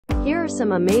Here are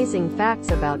some amazing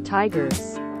facts about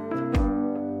tigers.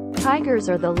 Tigers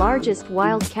are the largest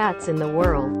wild cats in the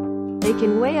world. They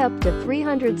can weigh up to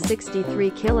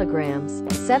 363 kilograms,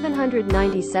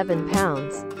 797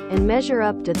 pounds, and measure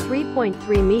up to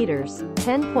 3.3 meters,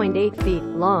 10.8 feet,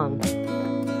 long.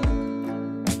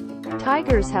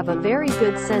 Tigers have a very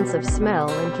good sense of smell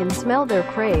and can smell their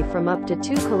prey from up to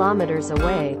 2 kilometers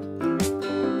away.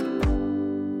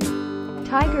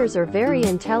 Tigers are very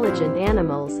intelligent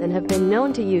animals and have been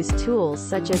known to use tools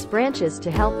such as branches to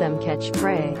help them catch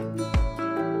prey.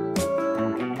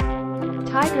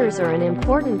 Tigers are an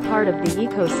important part of the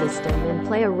ecosystem and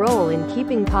play a role in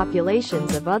keeping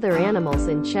populations of other animals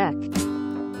in check.